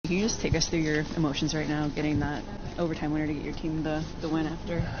Can you just take us through your emotions right now, getting that overtime winner to get your team the win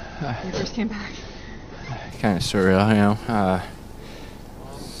after you first came back? Kind of surreal, you know.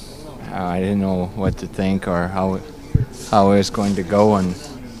 I didn't know what to think or how it was going to go, and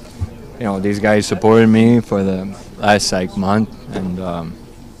you know, these guys supported me for the last month, and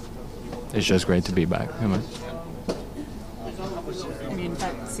it's just great to be back. I mean,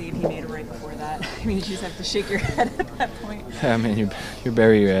 that save he made right before that. I mean, you just have to shake your head at that point. I mean, you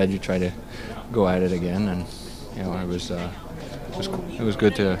bury your head, you try to go at it again, and you know, it was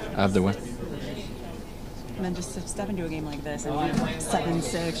good to have the win. And then just to step into a game like this, I mean,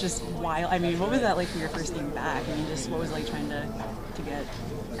 7-6, just wild. I mean, what was that like for your first game back? I mean, just what was it like trying to get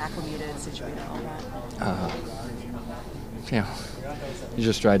acclimated, situated, all that? You know, you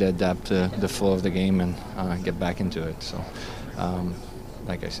just try to adapt to the flow of the game and get back into it. So,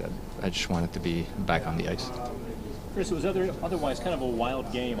 like I said, I just wanted to be back on the ice. Kris, it was otherwise kind of a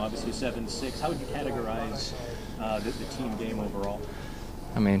wild game, obviously 7-6. How would you categorize the team game overall?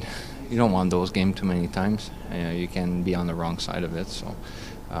 I mean, you don't want those games too many times. You can be on the wrong side of it. So,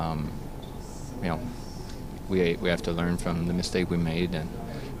 you know, we have to learn from the mistake we made, and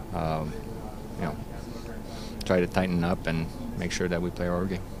you know, try to tighten up and make sure that we play our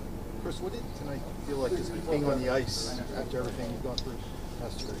game. Kris, what did tonight feel like just being on the ice after everything you've gone through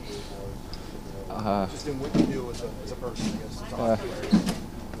last year? Just in what you do as a person, I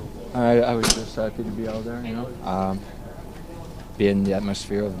guess. I was just happy to be out there, you know. Be in the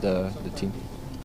atmosphere of the team.